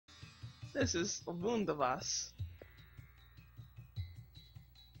This is wunderwas.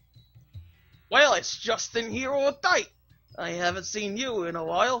 Well, it's Justin here all day. I haven't seen you in a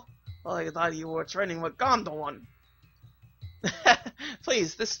while. I thought you were training with Gonda one.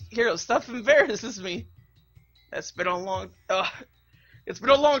 Please, this hero stuff embarrasses me. It's been a long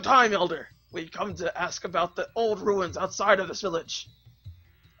time, Elder. We come to ask about the old ruins outside of this village.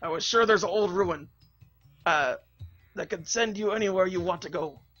 I was sure there's an old ruin that can send you anywhere you want to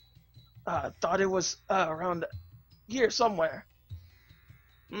go. Thought it was around here somewhere.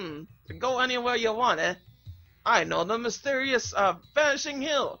 Go anywhere you want, eh? I know the mysterious Vanishing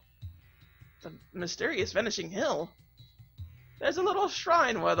Hill. The mysterious Vanishing Hill? There's a little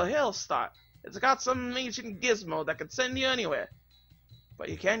shrine where the hills start. It's got some ancient gizmo that can send you anywhere. But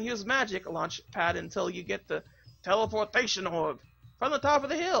you can't use magic launch pad until you get the teleportation orb from the top of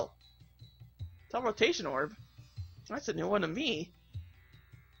the hill. Teleportation orb? That's a new one to me.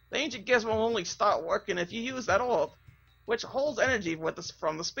 The ancient gizmo will only start working if you use that orb, which holds energy with us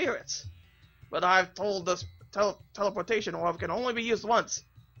from the spirits. But I've told this teleportation orb can only be used once,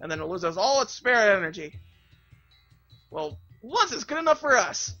 and then it loses all its spirit energy. Well, once is good enough for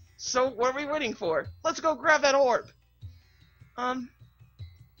us. So what are we waiting for? Let's go grab that orb.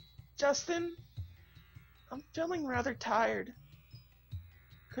 Justin, I'm feeling rather tired.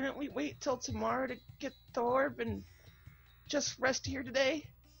 Couldn't we wait till tomorrow to get the orb and just rest here today?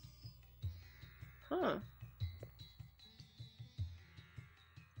 Huh.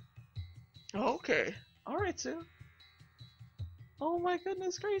 Okay. Alright, Sue. Oh my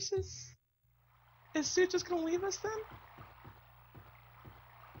goodness gracious. Is Sue just gonna leave us then?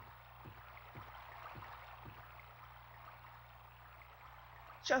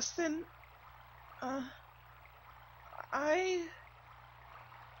 Justin,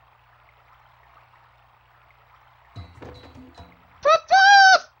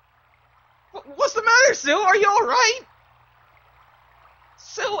 What's the matter, Sue? Are you alright?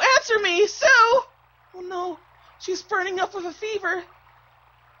 Sue, answer me! Sue! Oh no, she's burning up with a fever.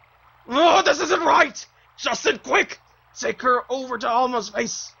 Oh, this isn't right! Justin, quick! Take her over to Alma's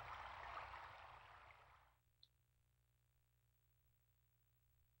face.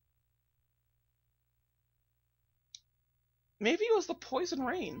 Maybe it was the poison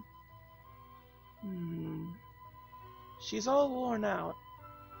rain. She's all worn out.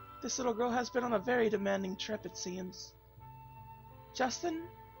 This little girl has been on a very demanding trip, it seems. Justin,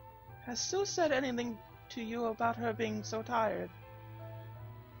 has Sue said anything to you about her being so tired?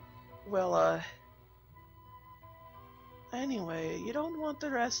 Well, anyway, you don't want the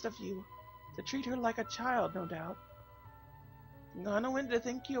rest of you to treat her like a child, no doubt. Gonna win to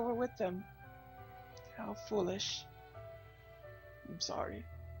think you were with them. How foolish. I'm sorry.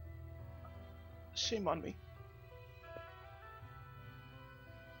 Shame on me.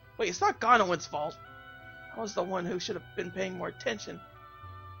 Wait, it's not Gonowin's fault. I was the one who should have been paying more attention.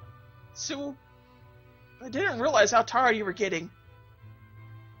 Sue, I didn't realize how tired you were getting.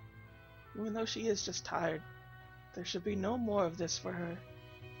 Even though she is just tired, there should be no more of this for her.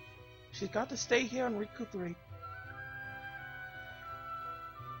 She's got to stay here and recuperate.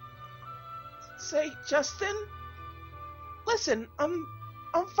 Say, Justin? Listen, I'm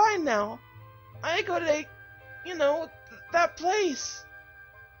fine now. I go to, that place.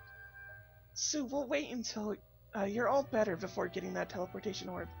 Sue, we'll wait until you're all better before getting that teleportation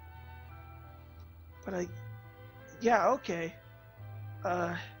orb. But yeah, okay.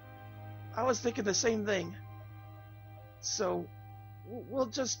 I was thinking the same thing. So, we'll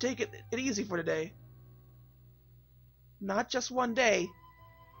just take it easy for today. Not just one day.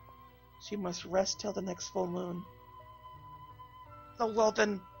 She must rest till the next full moon. Oh, well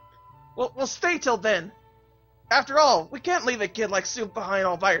then, we'll stay till then. After all, we can't leave a kid like Sue behind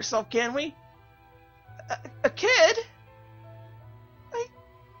all by herself, can we? A kid?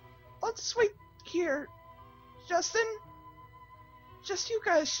 I'll just wait here. Justin? Just you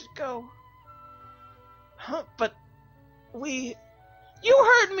guys should go. Huh, but you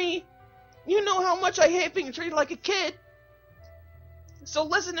heard me! You know how much I hate being treated like a kid. So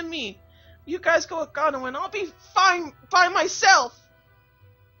listen to me. You guys go with Gano and I'll be fine by myself.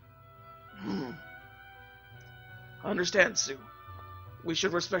 I understand, Sue. We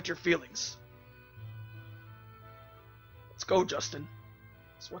should respect your feelings. Let's go, Justin.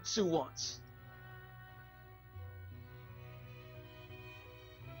 It's what Sue wants.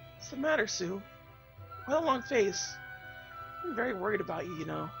 What's the matter, Sue? What a long face. I'm very worried about you, you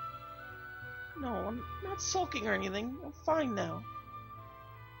know. No, I'm not sulking or anything. I'm fine now.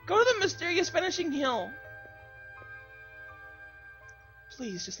 Go to the mysterious Vanishing Hill.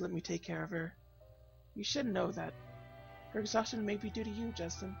 Please, just let me take care of her. You should know that. Her exhaustion may be due to you,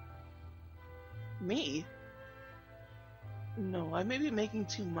 Justin. Me? No, I may be making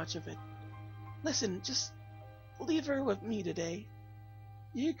too much of it. Listen, just leave her with me today.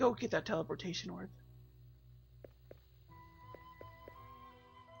 You go get that teleportation orb.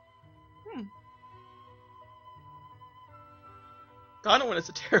 Gonowin is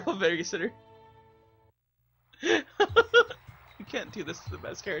a terrible babysitter. You can't do this to the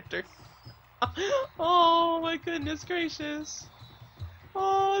best character. Oh my goodness gracious.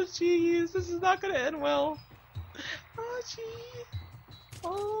 Oh jeez, this is not gonna end well. Oh gee.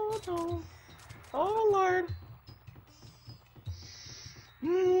 Oh no. Oh lord.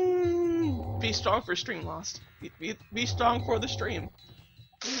 Be strong for stream lost. Be strong for the stream.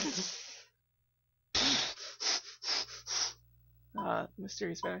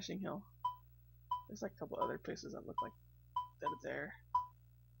 Mysterious Vanishing Hill. There's like a couple other places that look like that are there.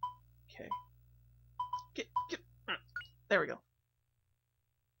 Okay. Get. There we go.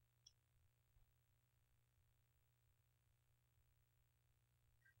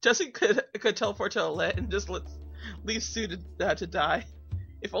 Justin could teleport to Alette and just leave Sue to die.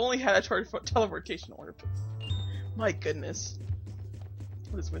 If only had a teleportation orb. My goodness.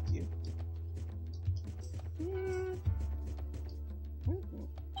 What is with you?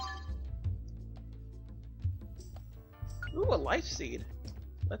 Ooh, a life seed.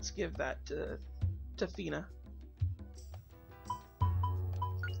 Let's give that to Fina.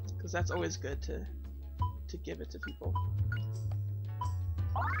 Because that's always good to give it to people.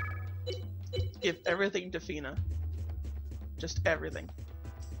 Give everything to Fina. Just everything.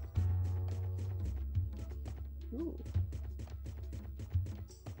 Ooh.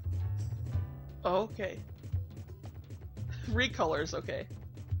 Okay. Recolors, okay.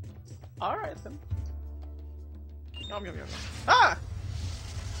 Alright then. Yum yum yum. Ah!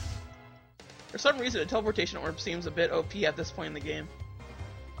 For some reason, a teleportation orb seems a bit OP at this point in the game.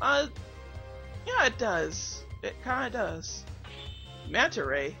 Yeah, it does. It kinda does. Manta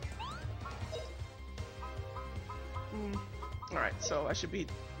Ray. Alright, so I should be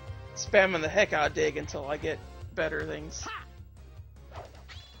spamming the heck out of Dig until I get better things.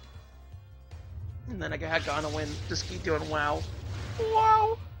 And then I got Gonowin, just keep doing wow.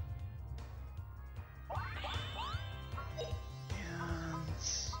 Wow! And...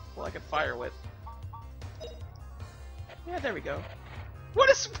 well, I can Fire Whip. Yeah, there we go. What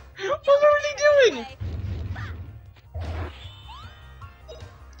are they doing?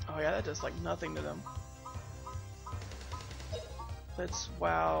 Oh yeah, that does like nothing to them. Let's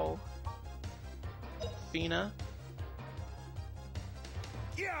wow Fina.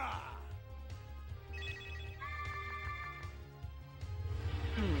 Yeah.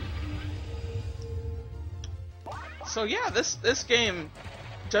 So yeah, this game,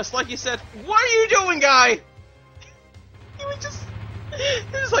 just like you said, what are you doing, guy? He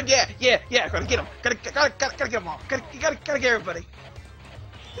was like, yeah, gotta get him, gotta get them all, gotta get everybody.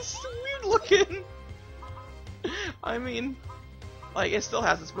 This is weird looking. I mean, like, it still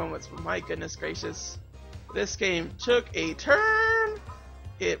has its moments, but my goodness gracious, this game took a turn.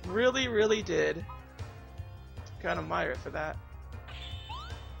 It really, really did. Kind of admire it for that.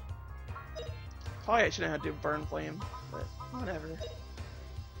 Probably I shouldn't have to do Burn Flame, but whatever.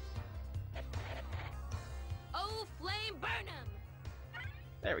 Oh, flame, burn him!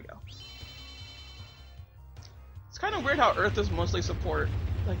 There we go. It's kind of weird how Earth is mostly support.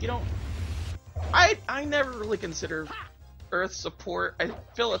 Like, you don't... I never really consider Earth support. I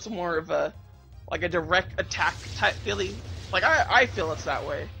feel it's more of a direct attack type feeling. Like, I feel it's that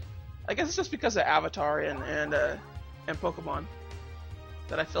way. I guess it's just because of Avatar and Pokemon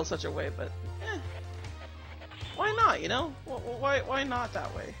that I feel such a way, but why not, you know? Why not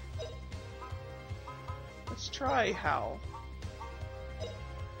that way? Let's try Hal.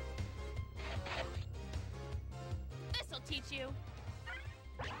 This'll teach you.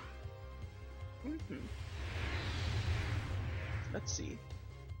 Let's see.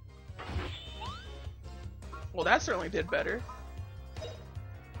 Well, that certainly did better.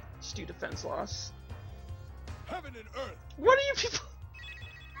 Just do defense loss. Heaven and earth. What are you people?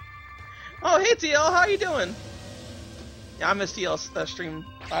 Oh, hey TL, how you doing? Yeah, I missed TL's stream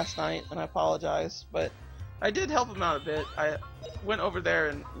last night, and I apologize, but I did help him out a bit. I went over there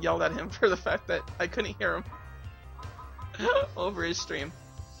and yelled at him for the fact that I couldn't hear him over his stream.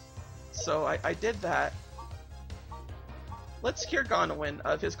 So I did that. Let's cure Gonowin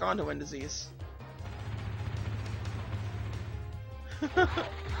of his Gonowin disease.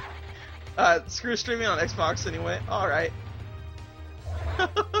 Screw streaming on Xbox anyway. Alright.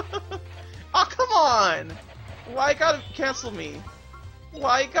 Oh, come on! Why gotta cancel me?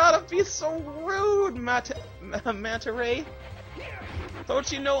 Why gotta be so rude, Manta Ray?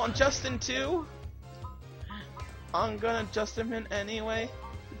 Don't you know I'm Justin too? I'm gonna just him in anyway.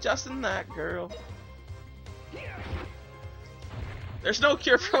 Justin that girl. There's no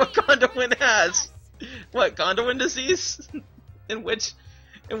cure for what Gondowin has. What, Gondowin disease? in which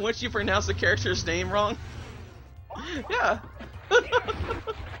you pronounce the character's name wrong? Yeah.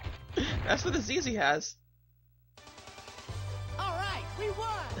 That's the disease he has. Alright, we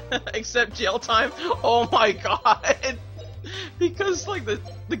won! Except jail time. Oh my god. Because like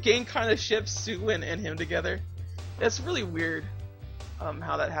the game kind of ships Suwin and him together. It's really weird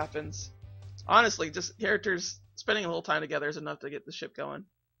how that happens. Honestly, just characters spending a little time together is enough to get the ship going.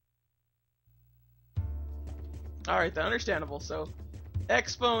 Alright, then understandable. So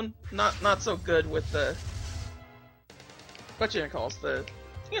X-Bone, not so good with the what you gonna call it? The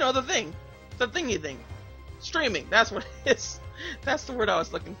the thing. The thingy thing. Streaming, that's what it is. That's the word I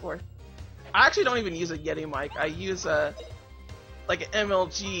was looking for. I actually don't even use a Yeti mic. I use a like an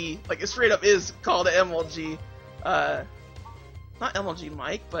MLG, like it straight up is called an MLG. Not MLG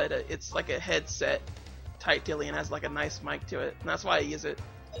mic, but it's like a headset type dealy and has like a nice mic to it, and that's why I use it.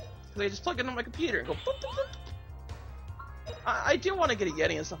 Because I just plug it into my computer and go boop, boop, boop. I do want to get a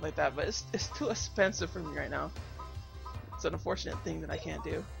Yeti and stuff like that, but it's too expensive for me right now. It's an unfortunate thing that I can't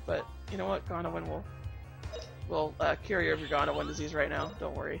do, but you know what, Gondowin will cure your Gondowin disease right now,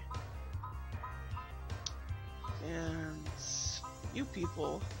 don't worry. And you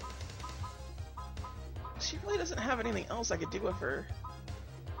people, she really doesn't have anything else I could do with her.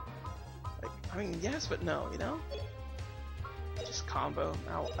 Like, I mean, yes, but no, you know? Just combo,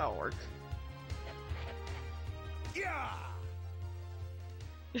 that'll work. Yeah.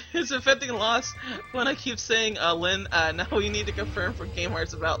 It's affecting loss when I keep saying Lynn. Now we need to confirm for Game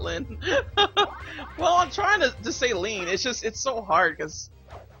Hearts about Lynn. Well, I'm trying to say Lean. It's just it's so hard because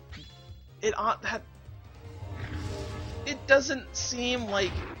it doesn't seem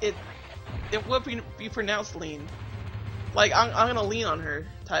like it would be pronounced Lean. Like I'm gonna lean on her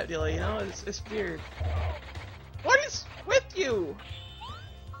type deal, you know? It's weird. What is with you?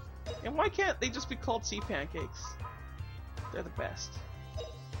 And why can't they just be called sea pancakes? They're the best.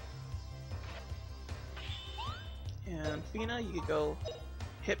 And Fina, you could go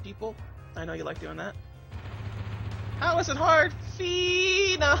hit people. I know you like doing that. How is it hard?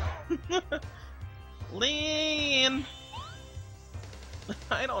 Fina! Lean!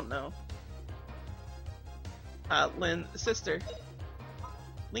 I don't know. Lynn, sister.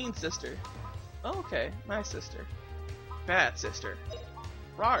 Lean sister. Oh, okay, my sister. Bad sister.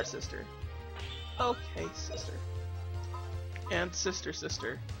 Rar sister. Okay, sister. And sister.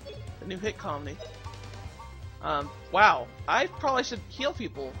 The new hit comedy. Wow. I probably should heal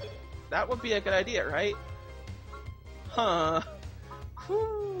people. That would be a good idea, right? Huh.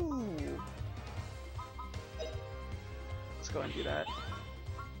 Whew. Let's go and do that.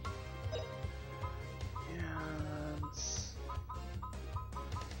 And...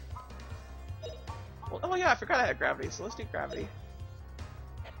 well, oh yeah, I forgot I had gravity, so let's do gravity.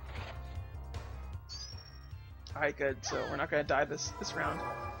 Alright, good. So we're not gonna die this round.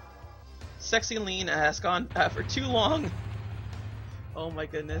 Sexy Lean has gone for too long. Oh my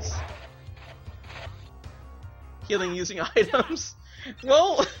goodness. Healing using items.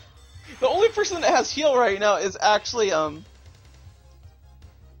 Well, the only person that has heal right now is actually oh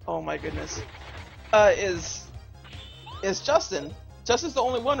my goodness. Is Justin. Justin's the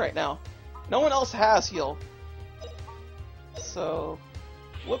only one right now. No one else has heal. So,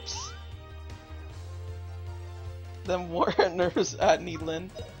 whoops. Them Warners need Lynn.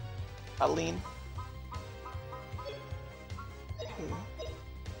 Lean.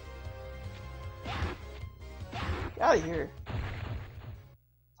 Get out of here.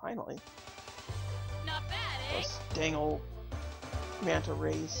 Finally. Not bad, eh? Those dang old manta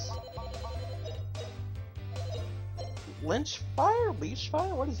rays. Lynch fire? Leech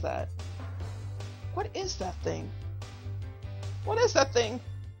fire? What is that? What is that thing? What is that thing?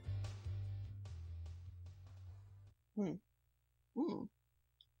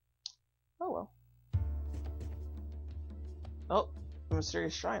 Oh well. Oh, the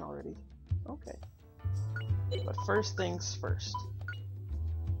mysterious shrine already. Okay. But first things first.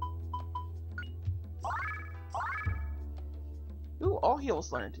 Ooh, all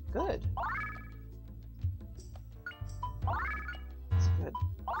heals learned. Good. That's good.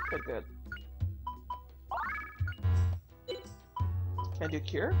 Good. Can I do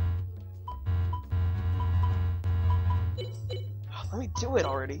cure? Oh, let me do it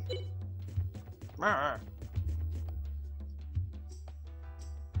already. Why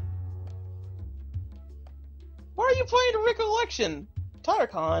are you playing Recollection?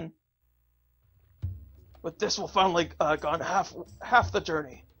 Tarkon. With this, we'll finally gone half the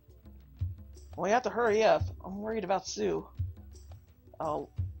journey. We have to hurry up. I'm worried about Sue.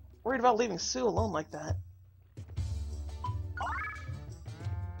 Worried about leaving Sue alone like that.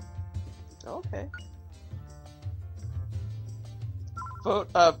 Okay. Vote,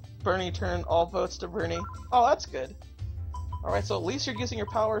 Bernie, turn all votes to Bernie. Oh, that's good. Alright, so at least you're using your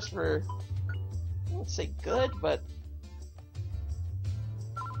powers for, I wouldn't say good, but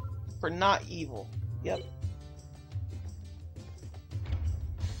for not evil. Yep.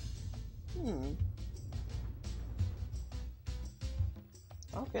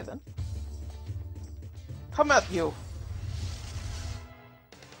 Okay then. Come at you!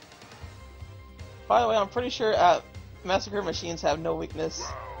 By the way, I'm pretty sure Massacre Machines have no weakness.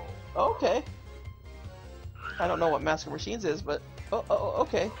 Okay. I don't know what Massacre Machines is, but...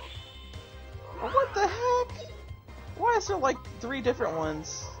 okay. What the heck? Why is there like 3 different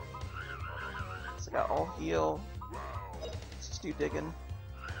ones? So I got all heal. Let's just do digging.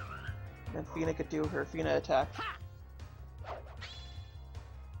 And then Fina could do her Fina attack.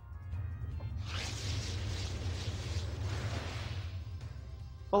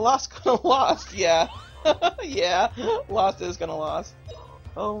 Well, Lost gonna lost, yeah. Yeah, Lost is gonna lost.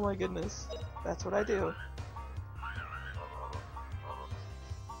 Oh my goodness. That's what I do.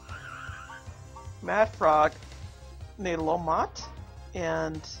 Mad Frog, Nalomat,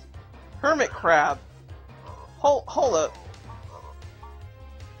 and Hermit Crab. Hold up.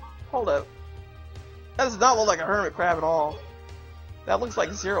 Hold up. That does not look like a Hermit Crab at all. That looks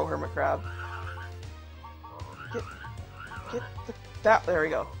like Zero Hermit Crab. Get that, there we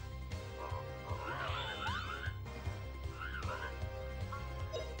go.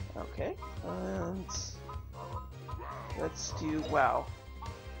 Okay, and let's do WoW.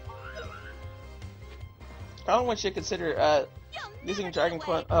 I don't want you to consider using Dragon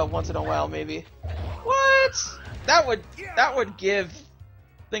Quest once in a while, maybe. What? That would give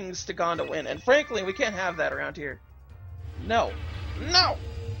things to Gon to win, and frankly, we can't have that around here. No, no,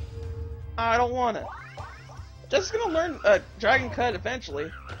 I don't wanna. Just gonna learn Dragon Cut eventually.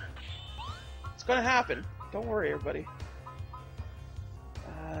 It's gonna happen. Don't worry, everybody.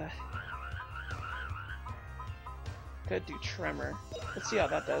 Could do Tremor. Let's see how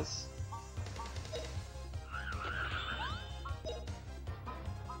that does.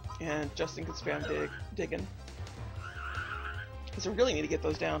 And Justin could spam digging. Because we really need to get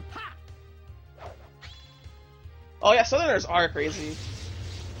those down. Oh yeah, Southerners are crazy.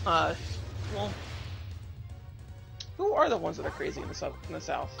 Well, who are the ones that are crazy in the South?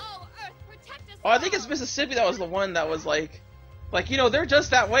 Oh, Earth, protect us. Oh, I think it's Mississippi that was the one that was like, you know, they're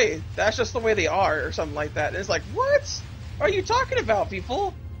just that way. That's just the way they are, or something like that. And it's like, what are you talking about,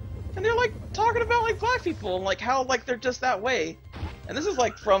 people? And they're like talking about like black people and like how like they're just that way. And this is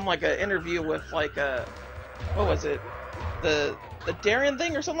like from like an interview with like what was it? The Darien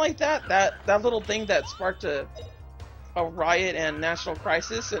thing or something like that. That little thing that sparked a riot and national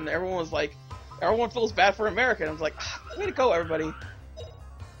crisis, and everyone was like, everyone feels bad for America. And I was like, way to go, everybody.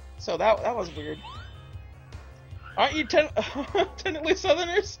 So that was weird. Aren't you technically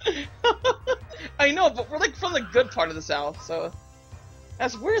Southerners? I know, but we're like from the good part of the South, so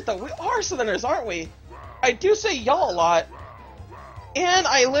that's weird though. We are Southerners, aren't we? I do say y'all a lot, and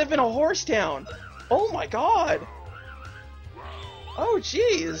I live in a horse town. Oh my god. Oh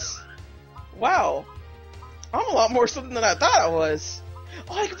jeez. Wow. I'm a lot more Southern than I thought I was.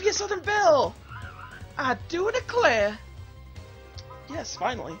 Oh, I could be a Southern Belle. I do declare. Yes,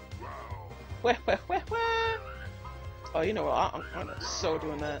 finally. Wah, wah, wah, wah. Oh, you know what? I'm so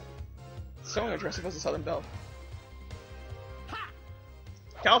doing that. So I'm gonna dress up as a Southern Belle.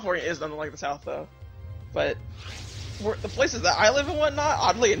 California is nothing like the South, though. But the places that I live and whatnot,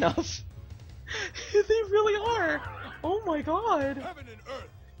 oddly enough, they really are. Oh my god. Heaven and earth.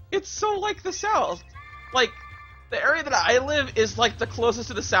 It's so like the South. Like, the area that I live is like the closest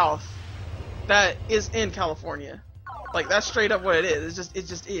to the South that is in California. Like, that's straight up what it is. It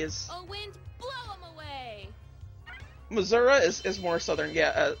just is. Oh, wind, blow them away. Missouri is more southern,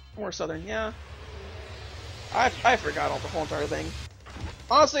 yeah. More southern, yeah. I forgot all the whole entire thing.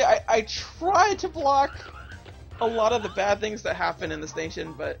 Honestly, I try to block a lot of the bad things that happen in this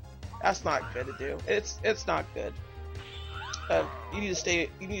nation, but that's not good to do. It's not good. You need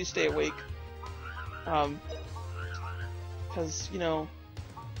to stay awake. Because, you know,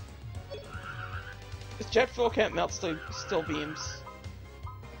 this jet fuel can't melt still beams.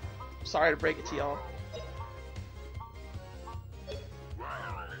 Sorry to break it to y'all.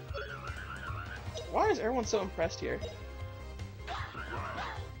 Why is everyone so impressed here?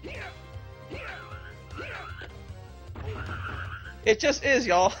 It just is,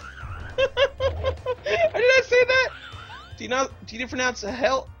 y'all. Did I say that? Do you pronounce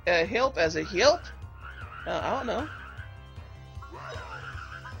help as a help? I don't know.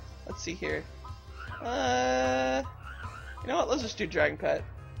 Let's see here. You know what? Let's just do Dragon Pet.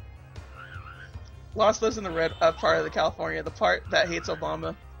 Lost lives in the red part of the California, the part that hates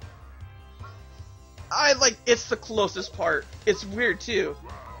Obama. It's the closest part. It's weird too,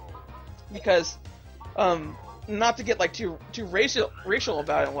 because not to get like too racial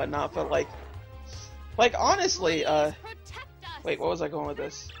about it and whatnot, but like honestly, wait, what was I going with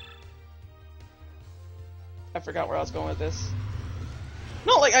this? I forgot where I was going with this.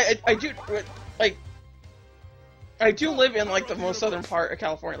 No, like I do like I do live in like the most southern part of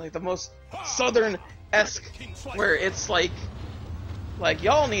California, like the most southern-esque, where it's like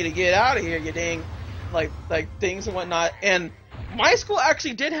y'all need to get out of here, you dang, like things and whatnot. And my school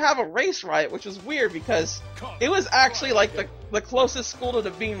actually did have a race riot, which was weird because it was actually like the closest school to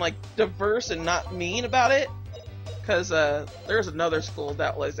being like diverse and not mean about it. Because there's another school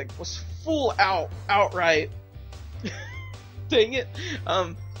that was full outright. Dang it.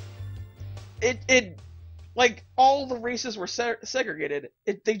 It like all the races were segregated.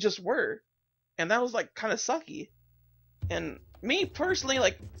 They just were, and that was like kind of sucky. And me personally,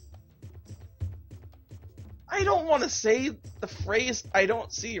 like, I don't want to say the phrase "I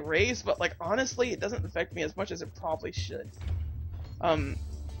don't see race," but like honestly, it doesn't affect me as much as it probably should.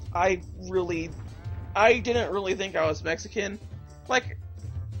 I didn't really think I was Mexican. Let's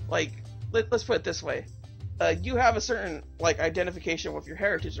put it this way. You have a certain like identification with your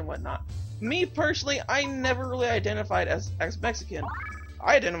heritage and whatnot. Me personally, I never really identified as Mexican.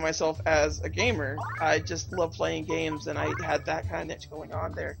 I identify myself as a gamer. I just love playing games, and I had that kind of niche going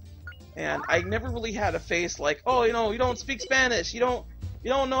on there. And I never really had a face like, oh, you know, you don't speak Spanish, you don't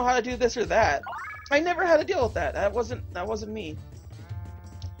know how to do this or that. I never had to deal with that. That wasn't me.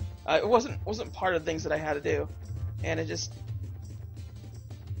 It wasn't part of the things that I had to do, and it just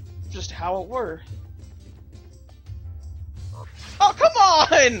how it were. Oh, come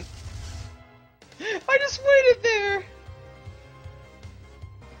on! I just waited there!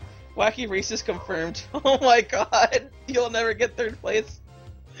 Wacky racist confirmed. Oh my god, you'll never get third place.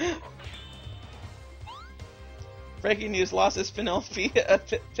 Breaking news, lost his Penelope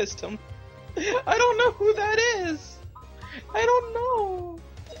Pistum. I don't know who that is! I don't know!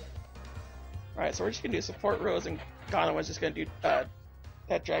 Alright, so we're just gonna do support Rose, and Ghana was just gonna do that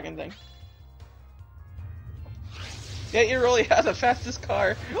dragon thing. Yeah, you really have the fastest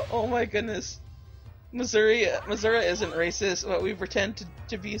car. Oh my goodness. Missouri isn't racist, but we pretend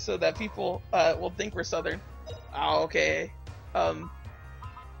to be so that people will think we're Southern. Oh, okay. Well,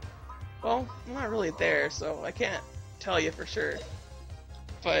 I'm not really there, so I can't tell you for sure.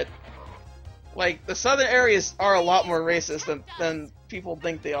 But like the southern areas are a lot more racist than people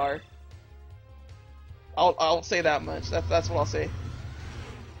think they are. I'll say that much. That's what I'll say.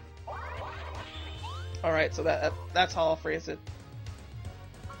 All right, so that's how I'll phrase it.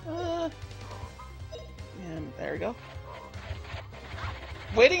 And there we go.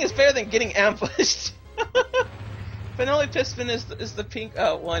 Waiting is better than getting ambushed. Penelope Piston is the pink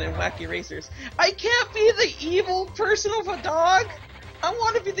one in Wacky Racers. I can't be the evil person with a dog. I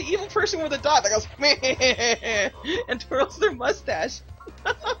want to be the evil person with a dog that goes meh and twirls their mustache.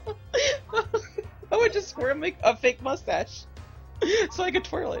 I would just wear a fake mustache so I could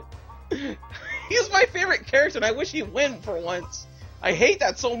twirl it. He's my favorite character, and I wish he'd win for once. I hate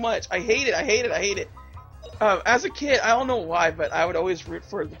that so much. I hate it. As a kid, I don't know why, but I would always root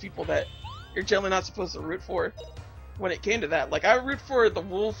for the people that you're generally not supposed to root for. When it came to that, like I would root for the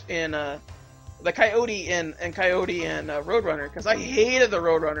wolf and the coyote and Roadrunner, because I hated the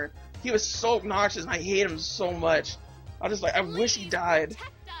Roadrunner. He was so obnoxious, and I hate him so much. I was just like, I wish he died.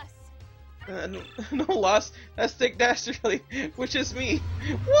 No loss. That's Thick Dastardly, which is me.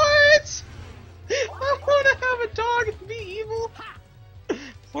 What? I want to have a dog and be evil.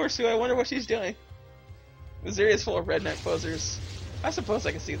 Poor Sue, I wonder what she's doing. Missouri is full of redneck posers. I suppose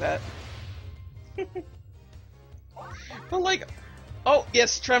I can see that. But like, oh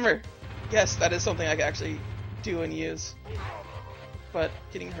yes, Tremor. Yes, that is something I can actually do and use. But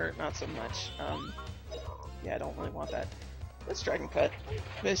getting hurt, not so much. Yeah, I don't really want that. Let's Dragon Cut.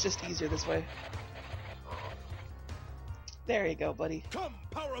 But it's just easier this way. There you go, buddy. Come,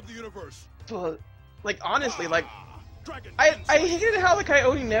 power of the universe. But, like, honestly, like, I hated how the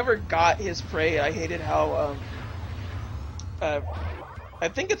coyote never got his prey. I hated how, I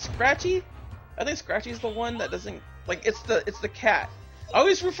think it's Scratchy. I think Scratchy's the one that doesn't, like, it's the cat. I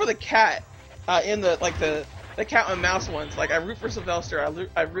always root for the cat, in the cat and mouse ones. Like, I root for Sylvester,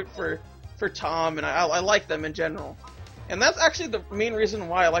 I root for Tom, and I like them in general. And that's actually the main reason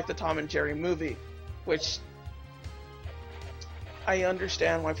why I like the Tom and Jerry movie, which I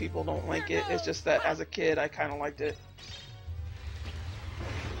understand why people don't like it. It's just that as a kid, I kind of liked it.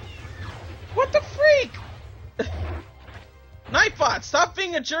 What the freak? Nightbot, stop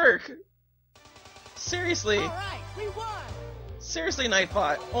being a jerk. Seriously. All right, we won. Seriously,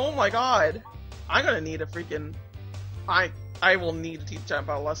 Nightbot. Oh my god. I'm gonna need a freaking... I will need to teach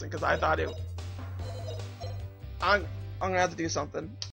Nightbot a lesson because I thought it... I'm gonna have to do something.